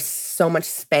 There are so much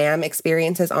spam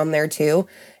experiences on there too.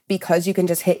 Because you can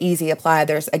just hit easy apply,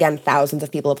 there's again thousands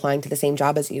of people applying to the same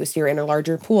job as you. So you're in a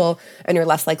larger pool and you're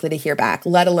less likely to hear back,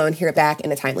 let alone hear back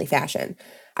in a timely fashion.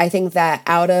 I think that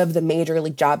out of the major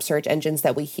league job search engines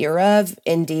that we hear of,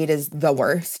 Indeed is the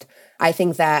worst. I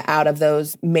think that out of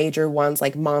those major ones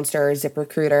like Monster,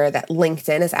 ZipRecruiter, that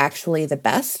LinkedIn is actually the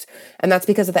best. And that's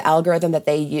because of the algorithm that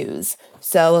they use.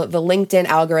 So the LinkedIn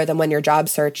algorithm, when you're job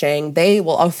searching, they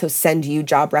will also send you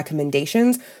job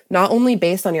recommendations, not only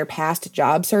based on your past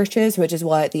job searches, which is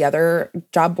what the other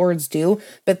job boards do,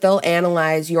 but they'll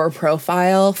analyze your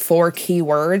profile for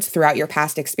keywords throughout your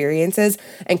past experiences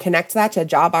and connect that to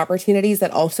job opportunities that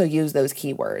also use those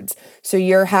keywords. So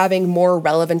you're having more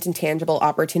relevant and tangible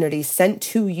opportunities sent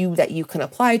to you that you can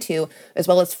apply to, as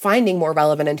well as finding more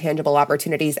relevant and tangible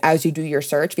opportunities as you do your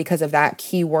search because of that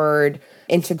keyword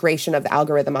integration of the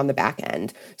algorithm on the back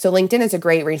end. So LinkedIn is a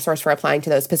great resource for applying to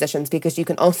those positions because you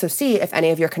can also see if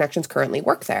any of your connections currently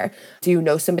work there. Do you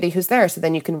know somebody who's there? So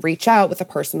then you can reach out with a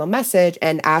personal message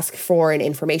and ask for an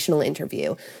informational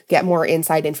interview, get more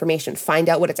inside information, find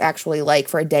out what it's actually like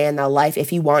for a day in the life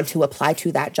if you want to apply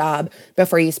to that job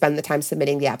before you spend the time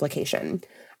submitting the application.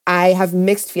 I have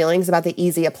mixed feelings about the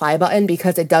easy apply button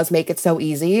because it does make it so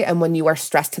easy. And when you are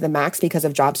stressed to the max because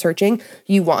of job searching,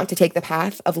 you want to take the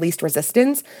path of least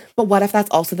resistance. But what if that's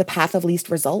also the path of least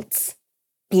results?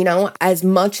 As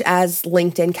much as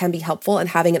LinkedIn can be helpful and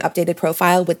having an updated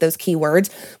profile with those keywords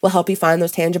will help you find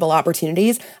those tangible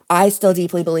opportunities, I still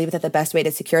deeply believe that the best way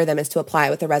to secure them is to apply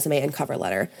with a resume and cover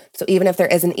letter. So even if there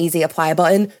is an easy apply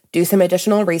button, do some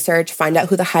additional research, find out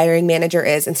who the hiring manager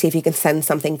is and see if you can send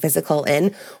something physical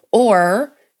in,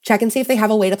 or check and see if they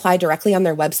have a way to apply directly on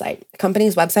their website. The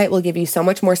company's website will give you so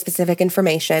much more specific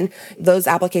information. Those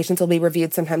applications will be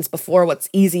reviewed sometimes before what's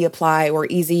easy apply or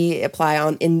easy apply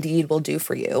on Indeed will do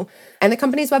for you. And the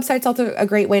company's website's also a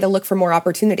great way to look for more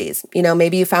opportunities.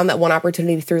 Maybe you found that one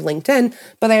opportunity through LinkedIn,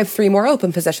 but they have 3 more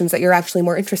open positions that you're actually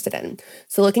more interested in.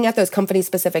 So looking at those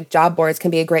company-specific job boards can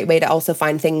be a great way to also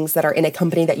find things that are in a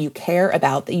company that you care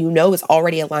about, that you know is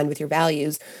already aligned with your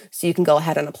values, so you can go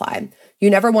ahead and apply. You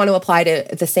never want to apply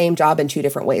to the same job in 2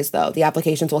 different ways, though. The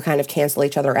applications will kind of cancel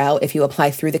each other out if you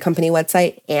apply through the company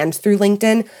website and through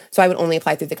LinkedIn. So I would only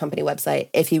apply through the company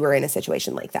website if you were in a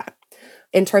situation like that.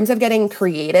 In terms of getting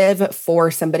creative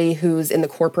for somebody who's in the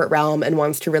corporate realm and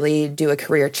wants to really do a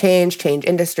career change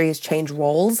industries, change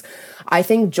roles, I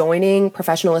think joining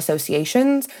professional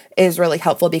associations is really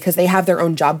helpful because they have their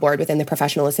own job board within the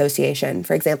professional association.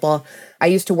 For example, I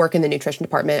used to work in the nutrition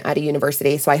department at a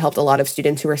university, so I helped a lot of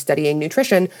students who were studying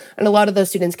nutrition, and a lot of those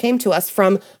students came to us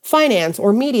from finance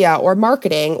or media or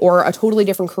marketing or a totally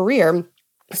different career.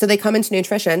 So they come into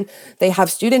nutrition, they have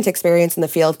student experience in the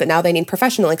field, but now they need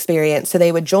professional experience. So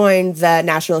they would join the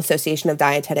National Association of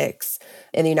Dietetics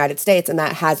in the United States, and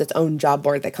that has its own job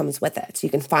board that comes with it. So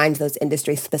you can find those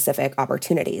industry-specific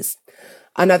opportunities.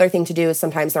 Another thing to do is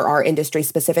sometimes there are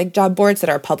industry-specific job boards that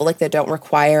are public that don't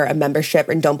require a membership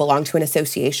and don't belong to an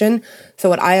association. So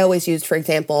what I always used, for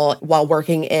example, while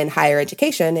working in higher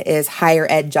education is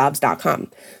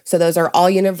higheredjobs.com. So those are all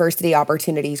university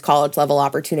opportunities, college-level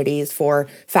opportunities for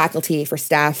faculty, for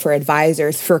staff, for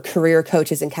advisors, for career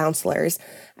coaches and counselors.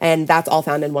 And that's all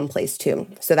found in one place too.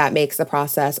 So that makes the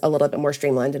process a little bit more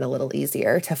streamlined and a little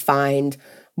easier to find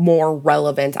more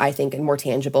relevant, I think, and more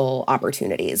tangible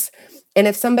opportunities. And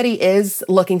if somebody is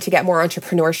looking to get more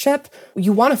entrepreneurship,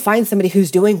 you want to find somebody who's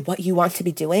doing what you want to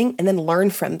be doing and then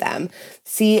learn from them.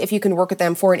 See if you can work with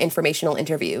them for an informational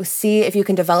interview. See if you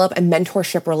can develop a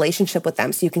mentorship relationship with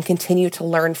them so you can continue to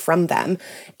learn from them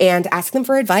and ask them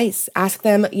for advice. Ask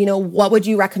them, what would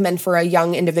you recommend for a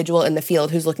young individual in the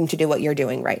field who's looking to do what you're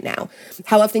doing right now?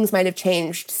 How have things might have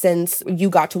changed since you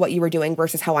got to what you were doing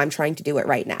versus how I'm trying to do it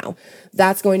right now?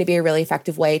 That's going to be a really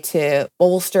effective way to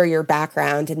bolster your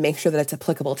background and make sure that it's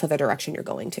applicable to the direction you're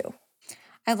going to.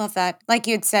 I love that. Like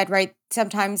you had said, right?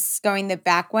 Sometimes going the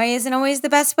back way isn't always the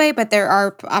best way, but there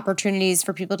are opportunities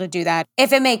for people to do that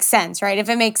if it makes sense, right? If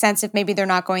it makes sense, if maybe they're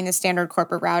not going the standard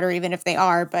corporate route, or even if they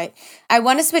are. But I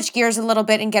want to switch gears a little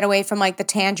bit and get away from like the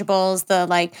tangibles, the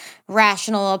like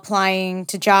rational applying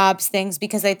to jobs things,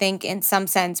 because I think in some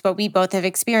sense, what we both have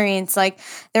experienced, like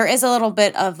there is a little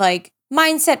bit of like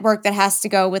mindset work that has to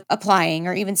go with applying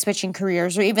or even switching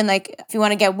careers, or even like if you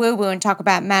want to get woo-woo and talk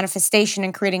about manifestation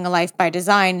and creating a life by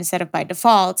design instead of by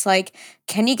default. It's like,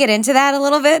 can you get into that a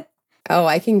little bit? Oh,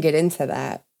 I can get into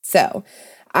that. So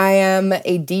I am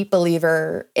a deep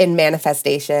believer in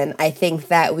manifestation. I think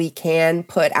that we can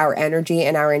put our energy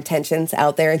and our intentions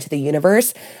out there into the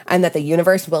universe and that the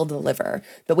universe will deliver.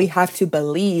 But we have to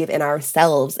believe in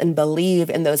ourselves and believe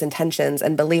in those intentions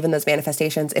and believe in those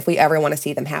manifestations if we ever want to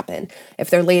see them happen. If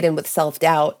they're laden with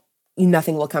self-doubt,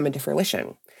 nothing will come into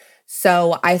fruition.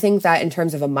 So I think that in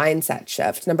terms of a mindset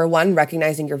shift, number one,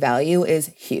 recognizing your value is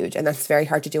huge. And that's very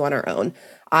hard to do on our own.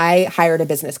 I hired a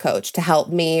business coach to help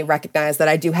me recognize that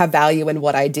I do have value in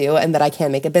what I do and that I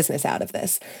can make a business out of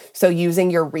this. So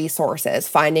using your resources,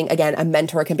 finding, again, a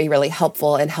mentor can be really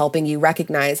helpful in helping you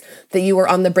recognize that you are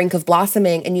on the brink of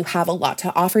blossoming and you have a lot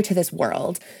to offer to this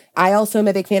world. I also am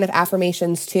a big fan of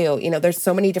affirmations too. There's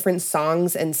so many different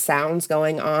songs and sounds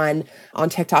going on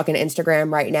TikTok and Instagram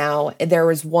right now. There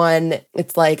was one,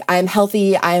 it's like, I am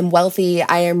healthy, I am wealthy,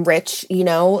 I am rich.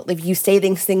 If you say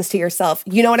these things to yourself,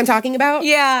 you know what I'm talking about?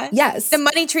 Yeah. Yes. The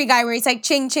money tree guy where he's like,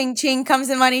 ching, ching, ching comes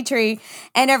the money tree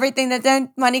and everything that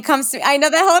then money comes to. I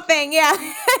know the whole thing.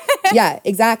 Yeah. Yeah,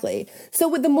 exactly. So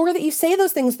with the more that you say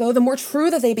those things, though, the more true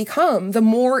that they become, the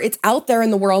more it's out there in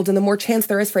the world and the more chance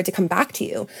there is for it to come back to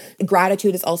you.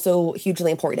 Gratitude is also hugely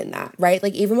important in that, right?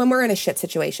 Like even when we're in a shit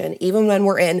situation, even when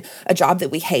we're in a job that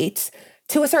we hate,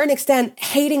 to a certain extent,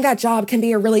 hating that job can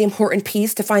be a really important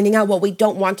piece to finding out what we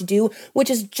don't want to do, which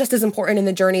is just as important in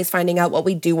the journey as finding out what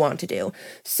we do want to do.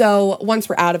 So once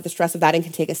we're out of the stress of that and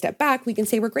can take a step back, we can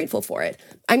say we're grateful for it.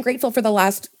 I'm grateful for the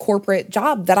last corporate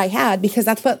job that I had because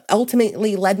that's what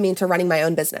ultimately led me into running my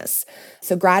own business.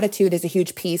 So gratitude is a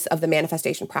huge piece of the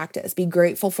manifestation practice. Be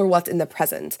grateful for what's in the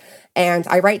present. And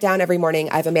I write down every morning,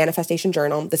 I have a manifestation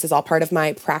journal. This is all part of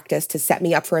my practice to set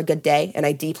me up for a good day. And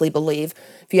I deeply believe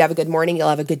if you have a good morning, you'll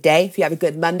have a good day. If you have a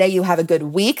good Monday, you have a good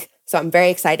week. So I'm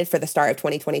very excited for the start of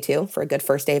 2022 for a good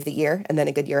first day of the year and then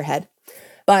a good year ahead.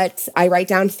 But I write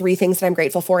down 3 things that I'm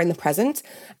grateful for in the present,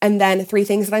 and then 3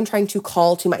 things that I'm trying to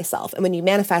call to myself. And when you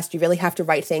manifest, you really have to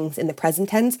write things in the present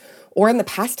tense or in the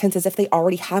past tense as if they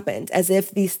already happened, as if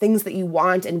these things that you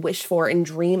want and wish for and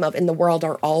dream of in the world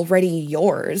are already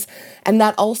yours. And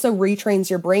that also retrains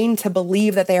your brain to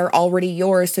believe that they are already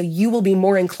yours, so you will be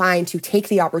more inclined to take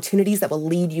the opportunities that will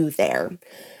lead you there.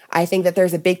 I think that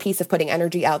there's a big piece of putting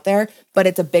energy out there, but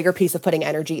it's a bigger piece of putting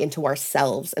energy into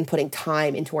ourselves and putting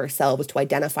time into ourselves to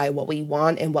identify what we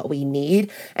want and what we need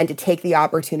and to take the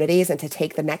opportunities and to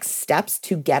take the next steps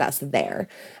to get us there.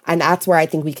 And that's where I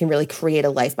think we can really create a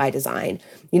life by design.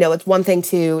 It's one thing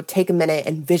to take a minute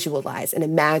and visualize and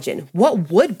imagine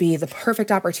what would be the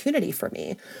perfect opportunity for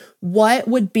me. What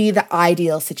would be the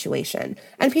ideal situation?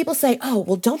 And people say, oh,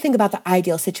 well, don't think about the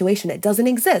ideal situation. It doesn't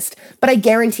exist. But I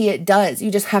guarantee it does.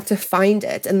 You just have to find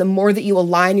it. And the more that you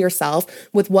align yourself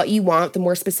with what you want, the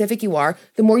more specific you are,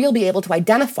 the more you'll be able to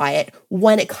identify it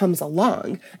when it comes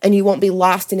along. And you won't be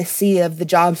lost in a sea of the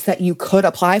jobs that you could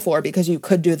apply for because you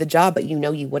could do the job, but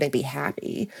you wouldn't be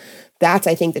happy. That's,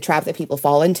 I think, the trap that people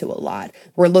fall into a lot.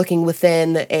 We're looking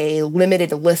within a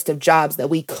limited list of jobs that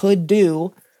we could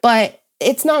do, but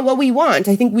it's not what we want.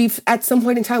 I think at some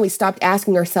point in time, we stopped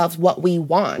asking ourselves what we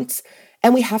want.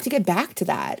 And we have to get back to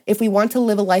that. If we want to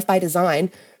live a life by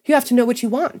design, you have to know what you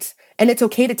want. And it's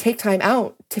okay to take time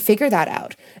out to figure that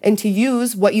out and to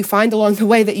use what you find along the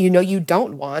way that you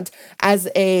don't want as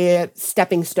a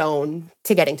stepping stone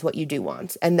to getting to what you do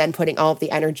want, and then putting all of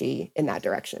the energy in that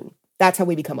direction. That's how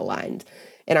we become aligned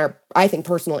in our, I think,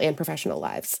 personal and professional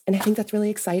lives. And I think that's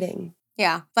really exciting.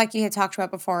 Yeah, like you had talked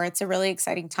about before, it's a really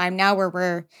exciting time now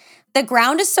where the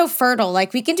ground is so fertile.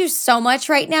 Like we can do so much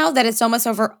right now that it's almost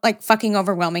fucking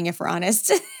overwhelming if we're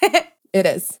honest. It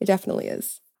is. It definitely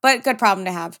is. But good problem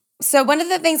to have. So one of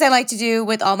the things I like to do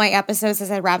with all my episodes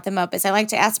as I wrap them up is I like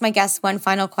to ask my guests one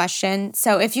final question.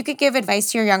 So if you could give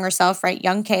advice to your younger self, right,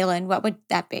 young Kaylyn, what would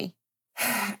that be?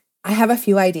 I have a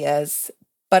few ideas,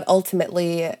 but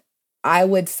ultimately I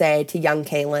would say to young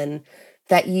Kaylyn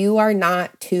that you are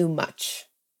not too much.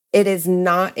 It is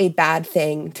not a bad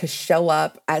thing to show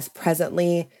up as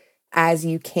presently as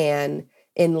you can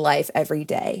in life every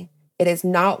day. It is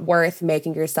not worth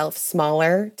making yourself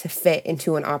smaller to fit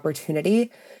into an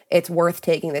opportunity. It's worth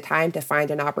taking the time to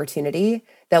find an opportunity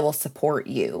that will support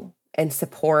you and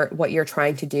support what you're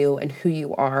trying to do and who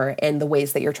you are and the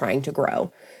ways that you're trying to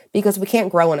grow. Because we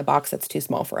can't grow in a box that's too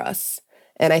small for us.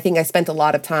 And I think I spent a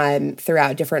lot of time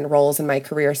throughout different roles in my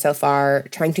career so far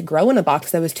trying to grow in a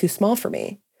box that was too small for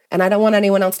me. And I don't want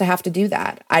anyone else to have to do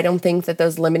that. I don't think that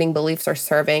those limiting beliefs are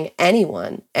serving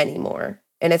anyone anymore.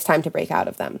 and it's time to break out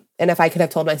of them. And if I could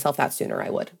have told myself that sooner, I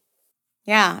would.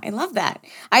 Yeah, I love that.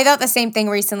 I thought the same thing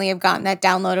recently. I've gotten that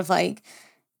download of like,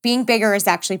 being bigger is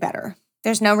actually better.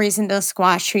 There's no reason to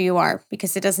squash who you are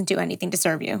because it doesn't do anything to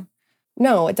serve you.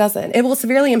 No, it doesn't. It will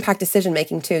severely impact decision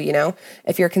making too,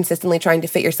 If you're consistently trying to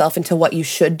fit yourself into what you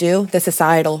should do, the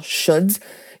societal shoulds,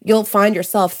 you'll find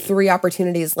yourself 3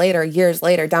 opportunities later, years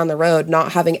later down the road,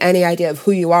 not having any idea of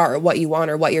who you are or what you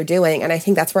want or what you're doing. And I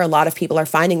think that's where a lot of people are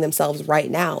finding themselves right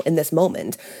now in this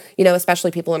moment,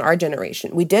 especially people in our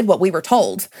generation. We did what we were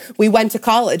told. We went to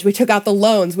college, we took out the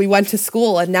loans, we went to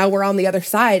school, and now we're on the other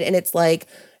side. And it's like,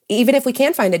 even if we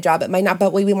can find a job, it might not be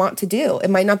what we want to do. It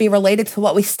might not be related to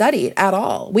what we studied at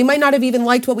all. We might not have even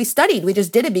liked what we studied. We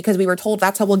just did it because we were told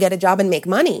that's how we'll get a job and make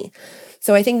money.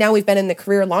 So I think now we've been in the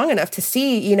career long enough to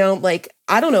see,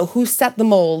 I don't know who set the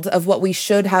mold of what we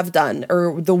should have done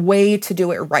or the way to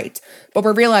do it right. But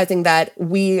we're realizing that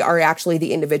we are actually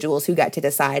the individuals who get to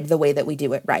decide the way that we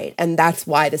do it right. And that's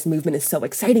why this movement is so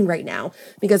exciting right now,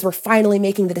 because we're finally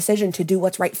making the decision to do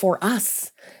what's right for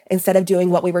us instead of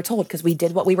doing what we were told, because we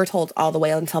did what we were told all the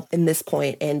way until in this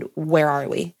point. And where are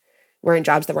we? We're in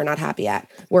jobs that we're not happy at.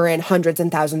 We're in hundreds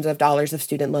and thousands of dollars of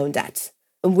student loan debt.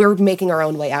 We're making our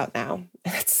own way out now.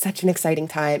 It's such an exciting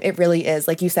time. It really is.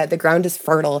 Like you said, the ground is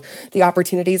fertile. The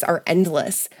opportunities are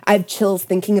endless. I have chills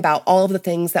thinking about all of the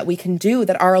things that we can do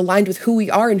that are aligned with who we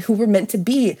are and who we're meant to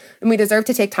be. And we deserve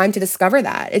to take time to discover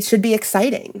that. It should be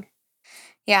exciting.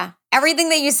 Yeah. Everything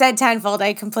that you said tenfold,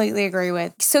 I completely agree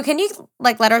with. So can you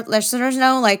let our listeners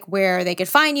know where they could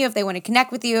find you if they want to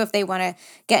connect with you, if they want to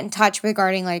get in touch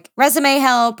regarding resume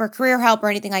help or career help or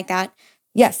anything like that?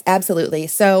 Yes, absolutely.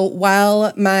 So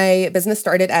while my business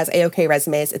started as AOK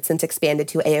Resumes, it's since expanded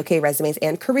to AOK Resumes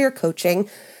and Career Coaching.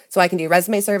 So I can do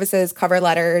resume services, cover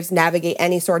letters, navigate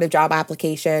any sort of job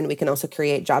application. We can also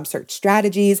create job search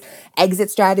strategies, exit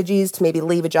strategies to maybe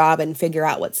leave a job and figure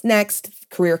out what's next.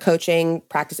 Career coaching,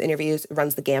 practice interviews,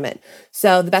 runs the gamut.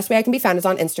 So the best way I can be found is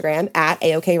on Instagram at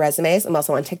AOK Resumes. I'm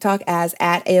also on TikTok as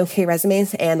at AOK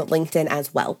Resumes and LinkedIn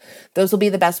as well. Those will be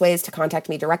the best ways to contact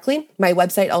me directly. My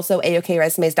website, also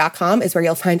aokresumes.com, is where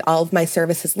you'll find all of my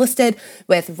services listed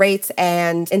with rates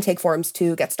and intake forms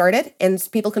to get started. And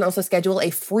people can also schedule a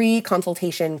free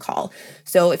consultation call.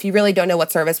 So if you really don't know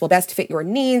what service will best fit your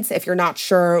needs, if you're not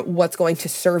sure what's going to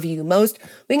serve you most,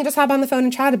 we can just hop on the phone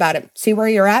and chat about it, see where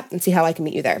you're at, and see how I can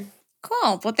meet you there.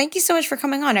 Cool. Well, thank you so much for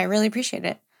coming on. I really appreciate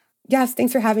it. Yes,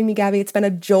 thanks for having me, Gabby. It's been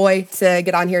a joy to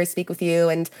get on here and speak with you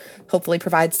and hopefully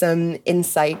provide some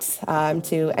insights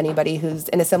to anybody who's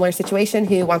in a similar situation,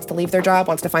 who wants to leave their job,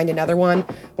 wants to find another one,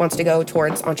 wants to go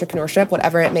towards entrepreneurship,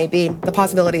 whatever it may be. The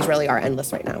possibilities really are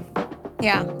endless right now.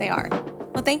 Yeah, they are.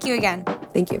 Well, thank you again.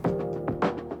 Thank you.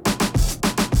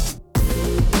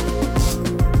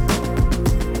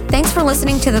 Thanks for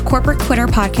listening to the Corporate Quitter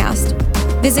podcast.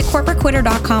 Visit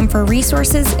corporatequitter.com for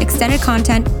resources, extended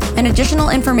content, and additional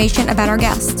information about our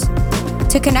guests.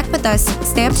 To connect with us,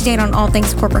 stay up to date on all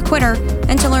things Corporate Quitter,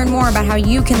 and to learn more about how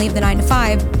you can leave the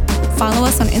 9-to-5, follow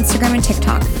us on Instagram and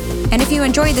TikTok. And if you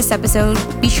enjoyed this episode,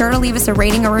 be sure to leave us a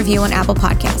rating or review on Apple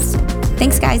Podcasts.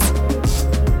 Thanks, guys.